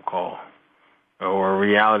wake-up call or a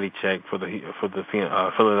reality check for the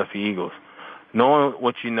Philadelphia Eagles. Knowing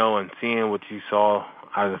what you know and seeing what you saw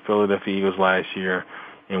out of the Philadelphia Eagles last year,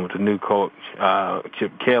 and with the new coach,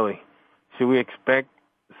 Chip Kelly, should we expect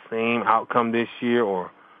the same outcome this year,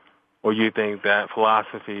 or you think that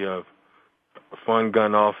philosophy of fun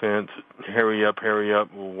gun offense, hurry up,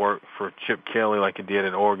 will work for Chip Kelly like it did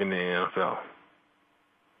at Oregon in the NFL?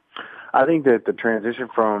 I think that the transition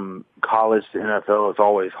from college to NFL is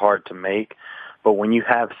always hard to make, but when you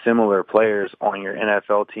have similar players on your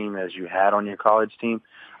NFL team as you had on your college team,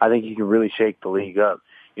 I think you can really shake the league up.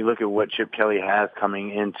 You look at what Chip Kelly has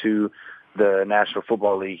coming into the National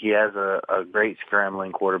Football League. He has a great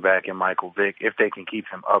scrambling quarterback in Michael Vick if they can keep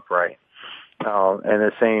him upright. And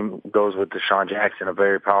the same goes with Deshaun Jackson, a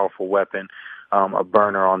very powerful weapon, a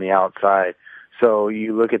burner on the outside. So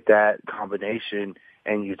you look at that combination,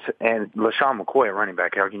 and LaShawn McCoy at running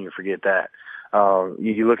back. How can you forget that?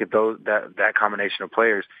 You look at that combination of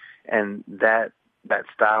players, and that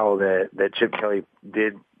style that Chip Kelly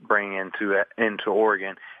did bring into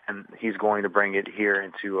Oregon, and he's going to bring it here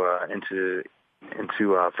into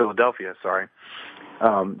Philadelphia. Sorry.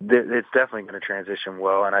 It's definitely going to transition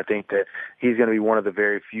well, and I think that he's going to be one of the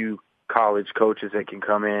very few college coaches that can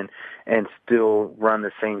come in and still run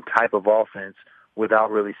the same type of offense without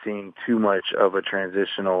really seeing too much of a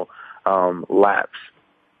transitional lapse.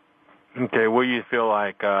 Okay, what do you feel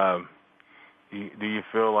like? Do you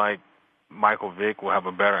feel like Michael Vick will have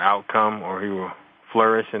a better outcome, or he will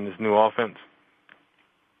flourish in this new offense?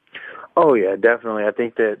 Oh, yeah, definitely. I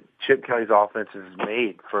think that Chip Kelly's offense is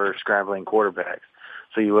made for scrambling quarterbacks.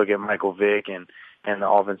 So you look at Michael Vick and the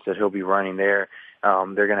offense that he'll be running there,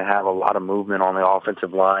 they're going to have a lot of movement on the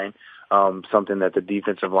offensive line, something that the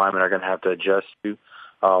defensive linemen are going to have to adjust to,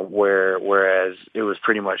 whereas it was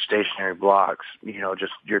pretty much stationary blocks,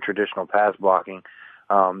 just your traditional pass blocking.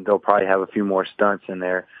 They'll probably have a few more stunts in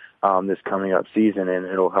there this coming up season, and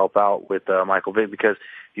it'll help out with Michael Vick, because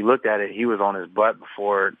if you looked at it, he was on his butt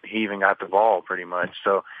before he even got the ball pretty much.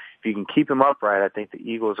 So if you can keep him upright, I think the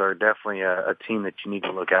Eagles are definitely a team that you need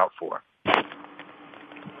to look out for.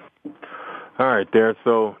 All right, there.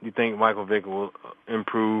 So you think Michael Vick will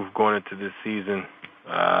improve going into this season?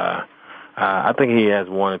 I think he has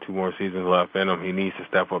 1 or 2 more seasons left in him. He needs to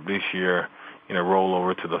step up this year and roll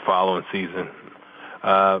over to the following season.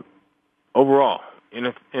 Overall,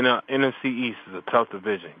 in NFC East is a tough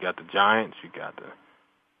division. You got the Giants, you got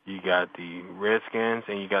the Redskins,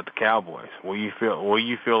 and you got the Cowboys. Where you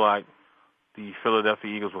feel like the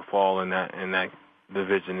Philadelphia Eagles will fall in that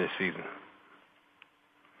division this season?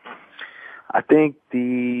 I think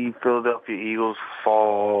the Philadelphia Eagles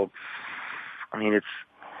fall. I mean,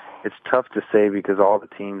 it's tough to say because all the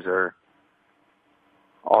teams are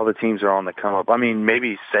on the come up. I mean,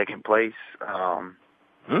 maybe second place or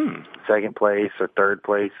third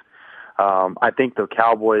place. I think the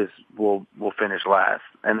Cowboys will finish last,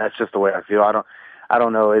 and that's just the way I feel. I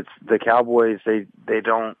don't know. It's the Cowboys. They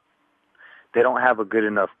don't have a good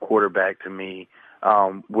enough quarterback to me,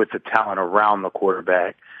 with the talent around the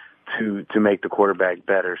quarterback to make the quarterback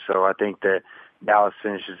better. So I think that Dallas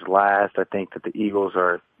finishes last. I think that the Eagles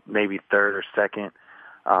are maybe third or second,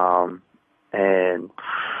 and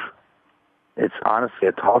it's honestly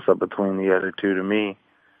a toss-up between the other two to me.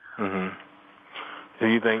 Mm-hmm. So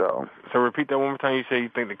you think? So repeat that one more time. You say you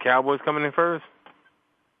think the Cowboys coming in first?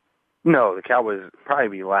 No, the Cowboys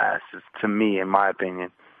probably be last, to me, in my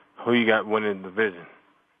opinion. Who you got winning the division?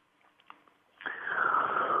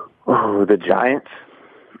 Oh, the Giants.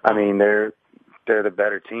 I mean, they're the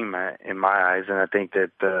better team in my eyes, and I think that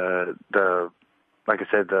the like I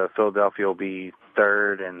said, the Philadelphia will be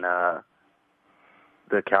third, and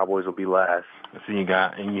the Cowboys will be last. So you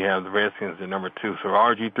have the Redskins at number 2. So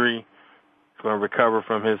RG3 is going to recover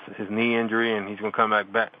from his knee injury, and he's going to come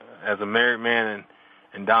back as a married man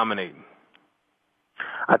and dominate.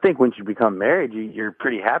 I think once you become married, you're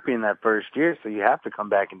pretty happy in that first year, so you have to come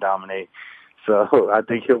back and dominate. So I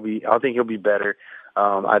think he'll be better.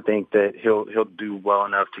 I think that he'll do well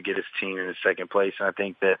enough to get his team in the second place, and I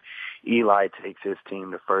think that Eli takes his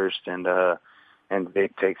team to first, and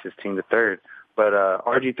Vic takes his team to third. But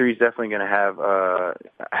RG3 is definitely going to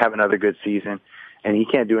have another good season, and he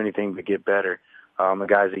can't do anything but get better. The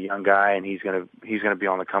guy's a young guy, and he's going to be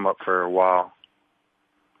on the come up for a while.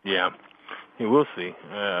 Yeah, we'll see.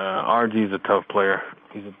 RG's a tough player.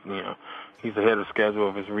 He's ahead of schedule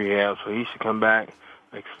of his rehab, so he should come back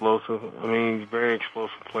explosive. I mean, he's a very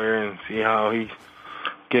explosive player, and see how he's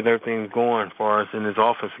getting everything going for us in his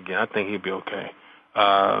offense again. I think he'll be okay.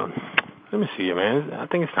 Let me see here, man. I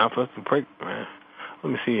think it's time for us to break, man.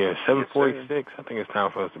 Let me see here. 7:46. I think it's time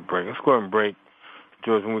for us to break. Let's go ahead and break.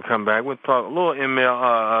 George, when we come back, we'll talk a little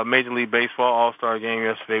Major League Baseball All-Star game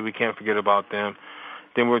yesterday. We can't forget about them.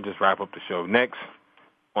 Then we'll just wrap up the show. Next,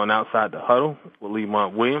 on Outside the Huddle with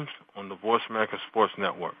Lemont Williams on the Voice America Sports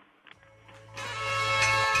Network.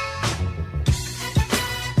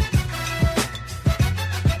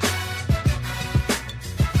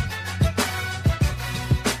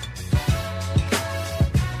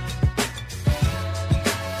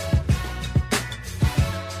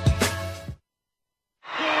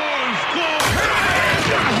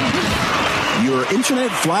 Your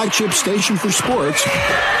internet flagship station for sports.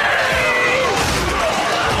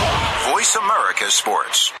 Voice America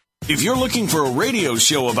Sports. If you're looking for a radio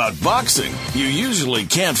show about boxing, you usually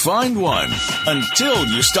can't find one until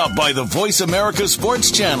you stop by the Voice America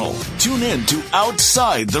Sports Channel. Tune in to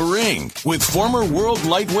Outside the Ring with former world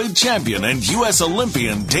lightweight champion and U.S.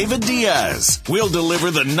 Olympian David Diaz. We'll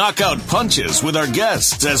deliver the knockout punches with our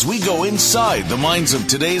guests as we go inside the minds of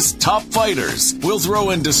today's top fighters. We'll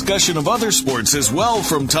throw in discussion of other sports as well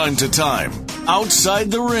from time to time.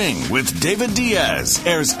 Outside the Ring with David Diaz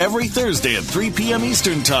airs every Thursday at 3 p.m.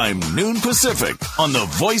 Eastern Time, noon Pacific, on the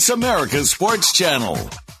Voice America Sports Channel.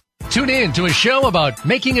 Tune in to a show about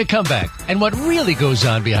making a comeback and what really goes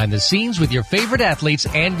on behind the scenes with your favorite athletes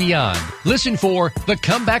and beyond. Listen for The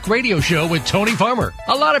Comeback Radio Show with Tony Farmer.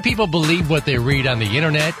 A lot of people believe what they read on the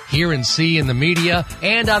internet, hear and see in the media,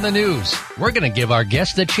 and on the news. We're going to give our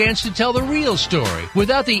guests the chance to tell the real story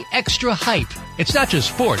without the extra hype. It's not just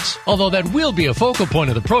sports, although that will be a focal point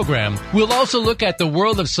of the program. We'll also look at the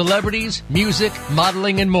world of celebrities, music,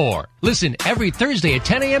 modeling, and more. Listen every Thursday at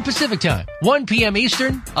 10 a.m. Pacific Time, 1 p.m.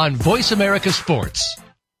 Eastern on Voice America Sports.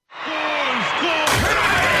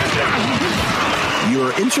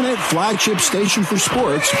 Your internet flagship station for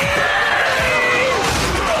sports.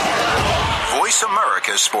 Voice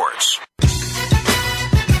America Sports.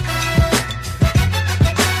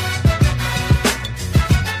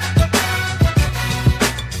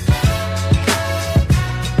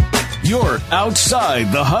 You're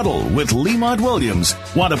Outside the Huddle with Lemont Williams.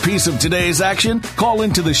 Want a piece of today's action? Call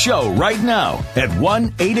into the show right now at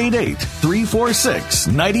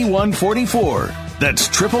 1-888-346-9144. That's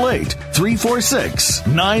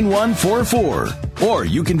 888-346-9144. Or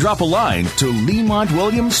you can drop a line to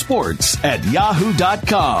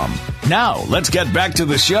LemontWilliamsSports@yahoo.com. Now, let's get back to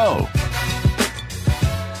the show.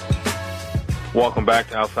 Welcome back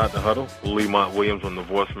to Outside the Huddle. Lemont Williams on the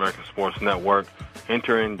Voice America Sports Network.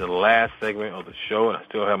 Entering the last segment of the show, and I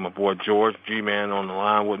still have my boy George G-Man on the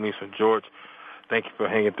line with me. So, George, thank you for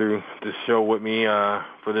hanging through this show with me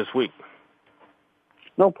for this week.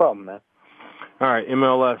 No problem, man. All right,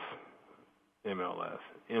 MLS,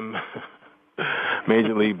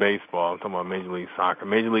 Major League Baseball. I'm talking about Major League Soccer.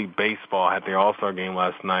 Major League Baseball had their All-Star game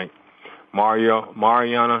last night.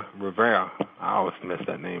 Mariano Rivera, I always mess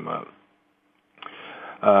that name up.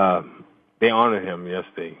 They honored him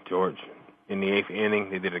yesterday, George. In the 8th inning,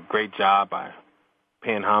 they did a great job by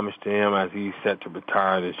paying homage to him as he's set to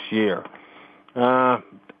retire this year. Be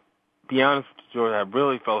honest with you, George, I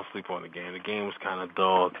really fell asleep on the game. The game was kind of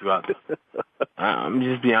dull throughout the I'm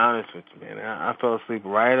just be honest with you, man. I fell asleep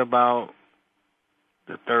right about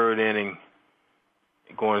the 3rd inning,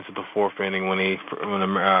 going into the 4th inning when the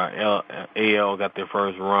AL got their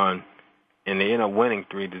first run, and they ended up winning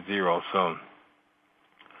 3-0. So,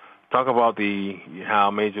 talk about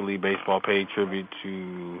how Major League Baseball paid tribute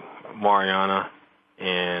to Mariana,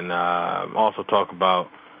 and also talk about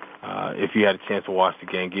if you had a chance to watch the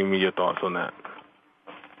game. Give me your thoughts on that.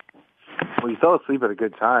 Well, you fell asleep at a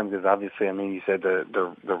good time because obviously, I mean, you said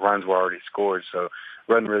the runs were already scored, so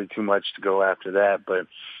wasn't really too much to go after that. But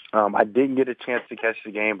I didn't get a chance to catch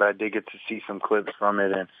the game, but I did get to see some clips from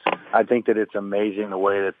it, and I think that it's amazing the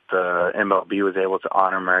way that the MLB was able to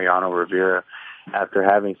honor Mariano Rivera after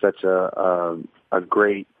having such a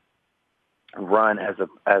great run as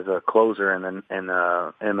a closer in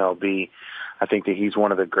the MLB. I think that he's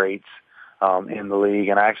one of the greats in the league,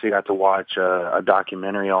 and I actually got to watch a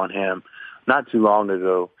documentary on him not too long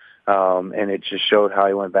ago, and it just showed how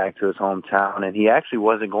he went back to his hometown, and he actually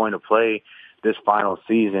wasn't going to play this final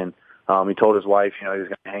season. He told his wife, he was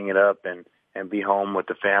going to hang it up and be home with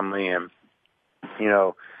the family, and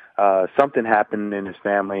something happened in his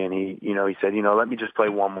family, and he said, let me just play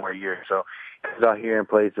one more year. So he comes out here and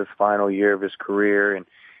plays this final year of his career and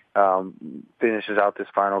finishes out this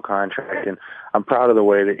final contract. And I'm proud of the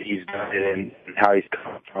way that he's done it and how he's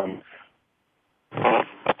come from.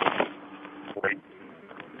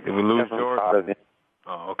 Did we lose George?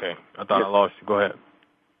 Oh, okay. I thought I lost you. Go ahead.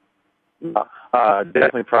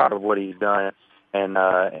 Definitely proud of what he's done and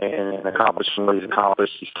accomplishing what he's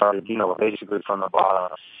accomplished. He started, basically from the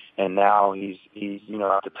bottom, and now he's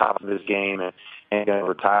at the top of his game and going to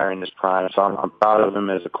retire in his prime. So I'm proud of him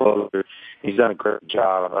as a closer. He's done a great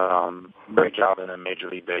job in Major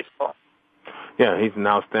League Baseball. Yeah, he's an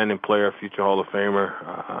outstanding player, future Hall of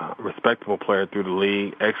Famer, respectable player through the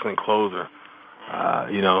league, excellent closer.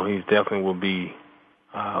 He definitely will be,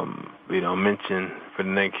 mentioned for the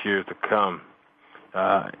next years to come.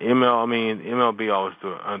 MLB always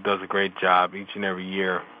does a great job each and every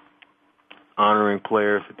year honoring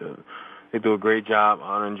players. They do a great job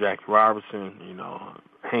honoring Jackie Robinson.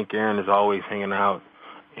 Hank Aaron is always hanging out,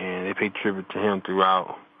 and they pay tribute to him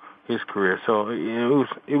throughout his career. So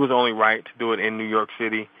it was only right to do it in New York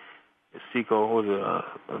City.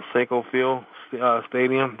 Seiko Field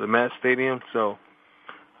Stadium, the Met Stadium. So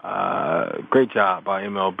great job by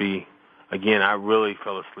MLB. Again, I really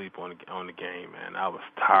fell asleep on the game, man. I was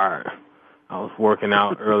tired. I was working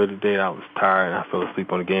out earlier today. I was tired. I fell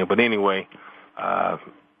asleep on the game. But anyway,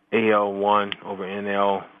 AL won over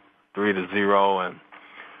NL 3-0. And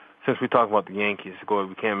since we talk about the Yankees,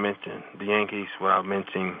 we can't mention the Yankees without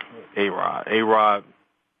mentioning A-Rod. A-Rod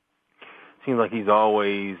seems like he's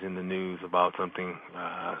always in the news about something,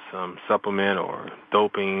 some supplement or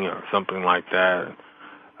doping or something like that.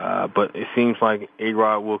 But it seems like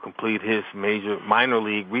A-Rod will complete his minor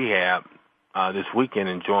league rehab this weekend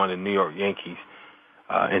and join the New York Yankees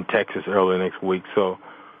in Texas early next week. So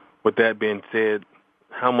with that being said,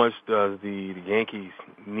 how much does the Yankees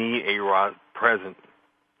need A-Rod present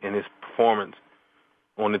in his performance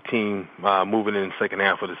on the team moving in the second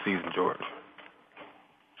half of the season, George?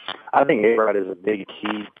 I think A-Rod is a big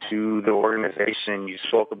key to the organization. You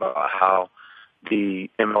spoke about how the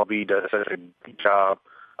MLB does such a good job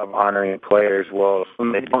of honoring players. Well,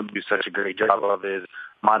 something they don't do such a great job of is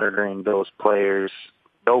monitoring those players'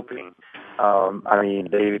 doping.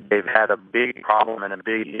 They've had a big problem and a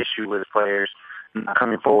big issue with players not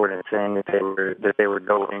coming forward and saying that they were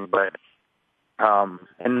doping, but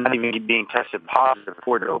and not even being tested positive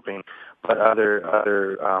for doping. But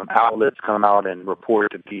other outlets come out and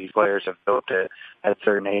report that these players have doped at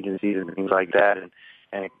certain agencies and things like that,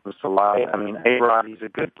 and it comes to light. A-Rod, he's a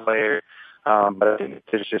good player. But I think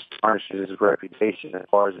this just tarnishes his reputation as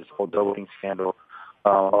far as this whole doping scandal,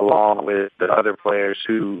 along with the other players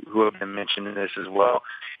who have been mentioned in this as well.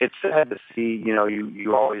 It's sad to see,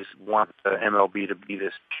 you always want the MLB to be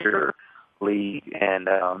this pure league, and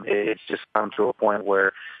it's just come to a point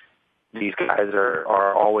where these guys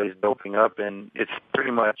are always doping up, and it's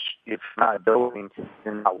pretty much, if not doping,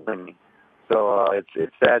 you're not winning. So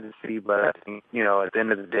it's sad to see, but I think, at the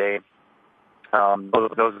end of the day,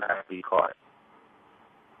 those have to be caught.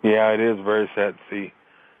 Yeah, it is very sad to see.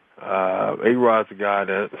 A-Rod's a guy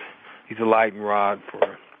he's a lightning rod for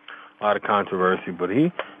a lot of controversy, but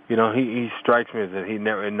he strikes me as that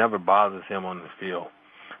it never bothers him on the field.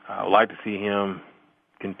 I would like to see him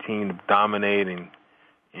continue to dominate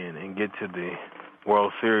and get to the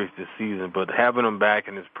World Series this season, but having him back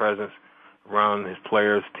in his presence around his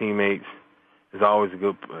players, teammates, is always a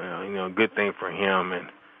good thing for him, and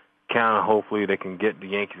kind of hopefully they can get the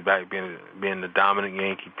Yankees back being the dominant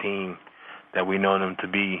Yankee team that we know them to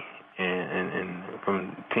be in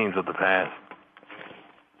from teams of the past.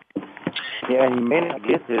 Yeah, and he may not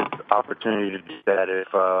get his opportunity to do that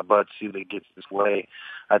if Bud Selig gets his way.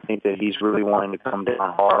 I think that he's really wanting to come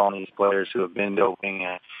down hard on these players who have been doping,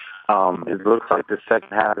 and it looks like the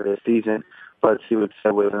second half of the season, Bud Selig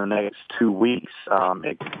said within the next 2 weeks,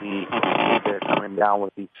 it could be they're coming down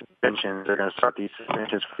with these suspensions. They're going to start these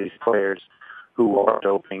suspensions for these players who are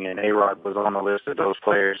doping, and A-Rod was on the list of those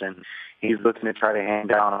players, and he's looking to try to hand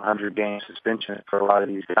down 100-game suspension for a lot of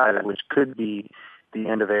these guys, which could be the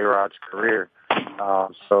end of A-Rod's career.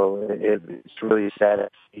 So it's really sad to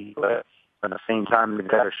see, but at the same time, they've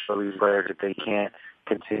got to show these players that they can't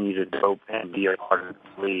continue to dope and be a part of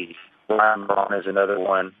the league. Ryan Braun is another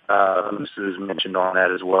one who's mentioned on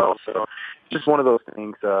that as well. So just one of those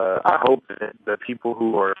things. I hope that the people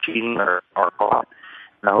who are cheating are caught,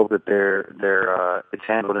 and I hope that it's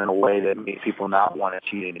handled in a way that makes people not want to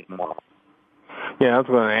cheat anymore. Yeah, I was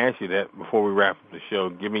going to ask you that before we wrap up the show.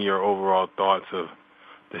 Give me your overall thoughts of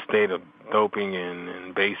the state of doping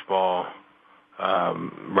in baseball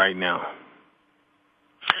right now.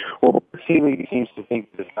 Well, Seeley seems to think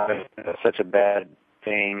it's not such a bad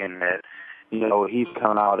thing, and that, he's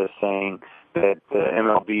come out as saying that the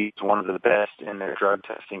MLB is one of the best in their drug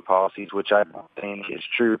testing policies, which I don't think is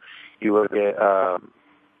true. You look at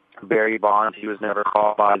Barry Bonds, he was never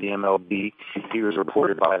caught by the MLB. He was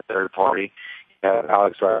reported by a third party.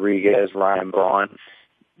 Alex Rodriguez, Ryan Braun,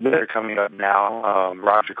 they're coming up now.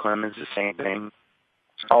 Roger Clemens, the same thing.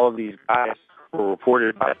 All of these guys were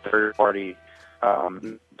reported by third parties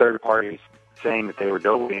saying that they were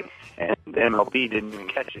doping, and the MLB didn't even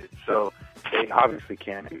catch it. So they obviously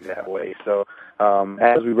can't do that way. So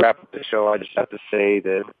as we wrap up the show, I just have to say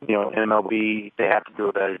that, MLB, they have to do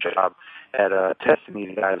a better job at testing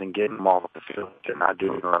these guys and getting them off the field. They're not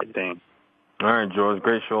doing the right thing. All right, George,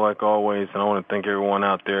 great show like always, and I want to thank everyone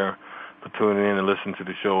out there for tuning in and listening to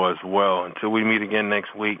the show as well. Until we meet again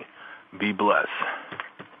next week, be blessed.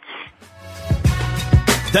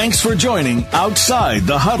 Thanks for joining Outside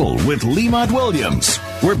the Huddle with Lemont Williams.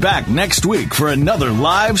 We're back next week for another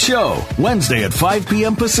live show, Wednesday at 5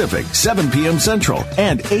 p.m. Pacific, 7 p.m. Central,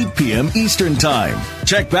 and 8 p.m. Eastern Time.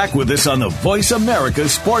 Check back with us on the Voice America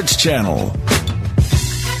Sports Channel.